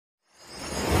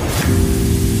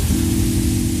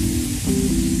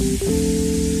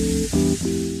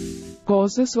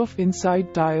Causes of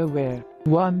inside tire wear.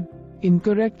 1.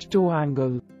 Incorrect toe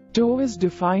angle. Toe is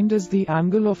defined as the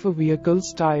angle of a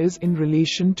vehicle's tires in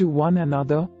relation to one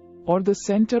another, or the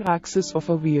center axis of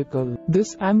a vehicle.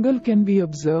 This angle can be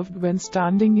observed when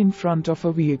standing in front of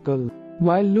a vehicle,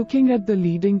 while looking at the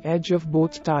leading edge of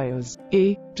both tires.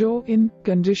 A toe-in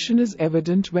condition is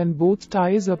evident when both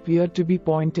tires appear to be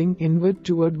pointing inward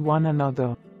toward one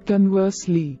another.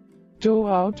 Conversely,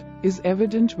 toe-out is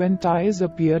evident when tires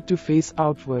appear to face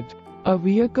outward. A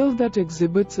vehicle that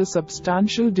exhibits a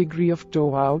substantial degree of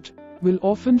toe-out will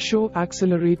often show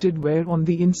accelerated wear on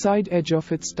the inside edge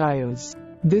of its tires.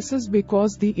 This is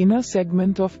because the inner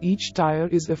segment of each tire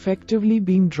is effectively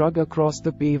being dragged across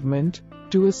the pavement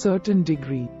to a certain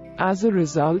degree. As a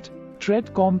result,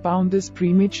 tread compound is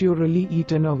prematurely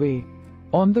eaten away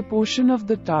on the portion of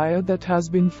the tire that has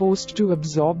been forced to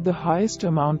absorb the highest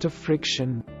amount of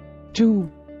friction.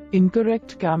 2.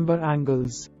 Incorrect camber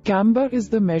angles. Camber is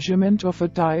the measurement of a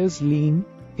tire's lean,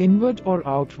 inward or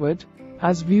outward,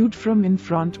 as viewed from in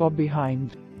front or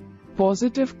behind.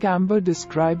 Positive camber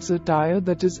describes a tire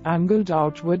that is angled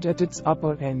outward at its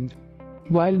upper end,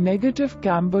 while negative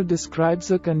camber describes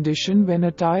a condition when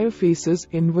a tire faces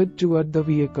inward toward the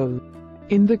vehicle.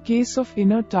 In the case of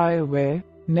inner tire wear,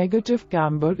 negative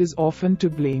camber is often to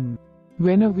blame.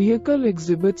 When a vehicle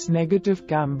exhibits negative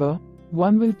camber,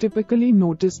 one will typically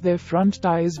notice their front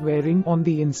tires wearing on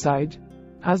the inside,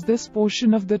 as this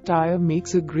portion of the tire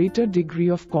makes a greater degree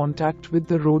of contact with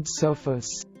the road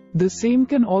surface. The same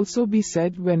can also be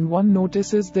said when one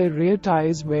notices their rear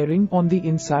tires wearing on the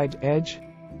inside edge,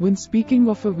 when speaking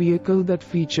of a vehicle that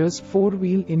features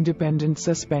four-wheel independent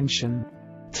suspension.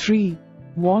 3.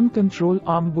 Worn control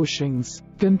arm bushings.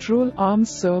 Control arms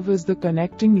serve as the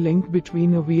connecting link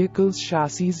between a vehicle's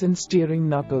chassis and steering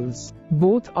knuckles.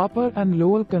 Both upper and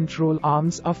lower control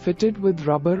arms are fitted with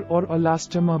rubber or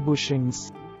elastomer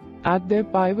bushings at their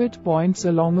pivot points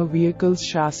along a vehicle's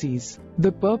chassis.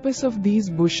 The purpose of these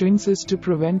bushings is to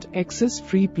prevent excess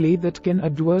free play that can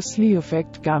adversely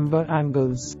affect camber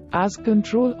angles. As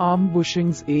control arm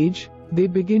bushings age, they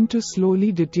begin to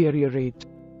slowly deteriorate.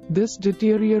 This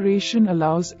deterioration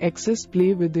allows excess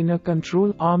play within a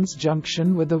control arm's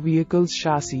junction with a vehicle's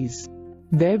chassis,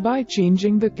 thereby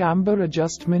changing the camber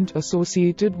adjustment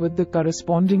associated with the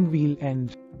corresponding wheel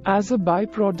end. As a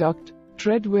byproduct,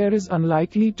 tread wear is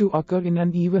unlikely to occur in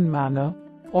an even manner,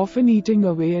 often eating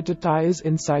away at a tire's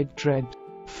inside tread.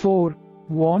 4.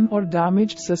 Worn or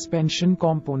damaged suspension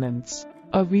components.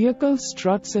 A vehicle's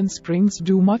struts and springs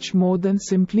do much more than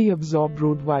simply absorb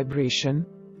road vibration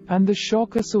and the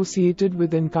shock associated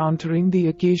with encountering the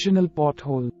occasional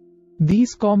pothole.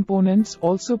 These components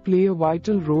also play a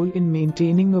vital role in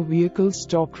maintaining a vehicle's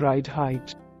stock ride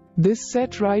height. This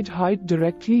set ride height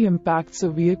directly impacts a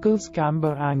vehicle's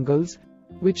camber angles,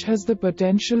 which has the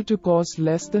potential to cause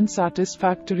less than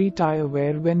satisfactory tire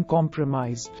wear when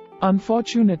compromised.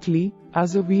 Unfortunately,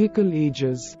 as a vehicle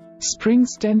ages,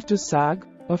 springs tend to sag,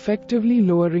 effectively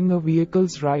lowering a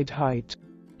vehicle's ride height.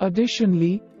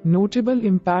 Additionally, notable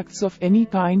impacts of any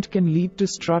kind can lead to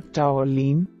strut tower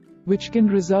lean, which can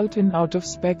result in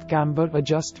out-of-spec camber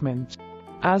adjustment.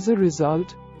 As a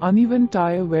result, uneven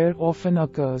tire wear often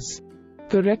occurs.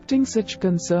 Correcting such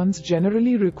concerns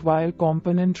generally require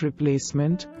component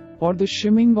replacement or the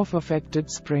shimming of affected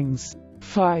springs.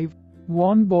 5.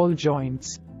 Worn ball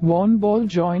joints. Worn ball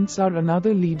joints are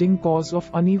another leading cause of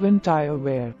uneven tire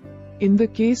wear. In the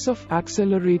case of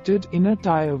accelerated inner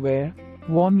tire wear,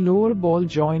 worn lower ball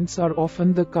joints are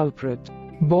often the culprit.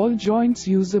 Ball joints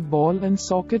use a ball and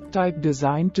socket type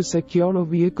design to secure a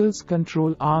vehicle's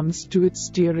control arms to its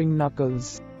steering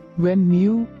knuckles. When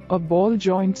new, a ball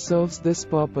joint serves this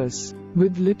purpose,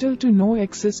 with little to no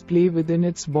excess play within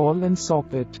its ball and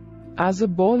socket. As a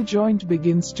ball joint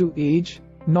begins to age,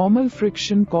 normal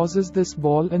friction causes this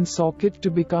ball and socket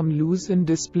to become loose and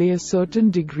display a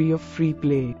certain degree of free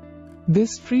play.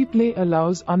 This free play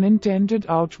allows unintended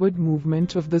outward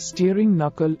movement of the steering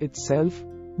knuckle itself,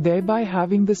 thereby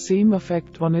having the same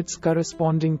effect on its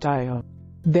corresponding tire.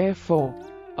 Therefore,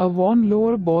 a worn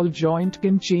lower ball joint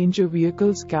can change a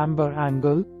vehicle's camber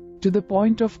angle, to the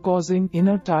point of causing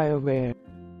inner tire wear.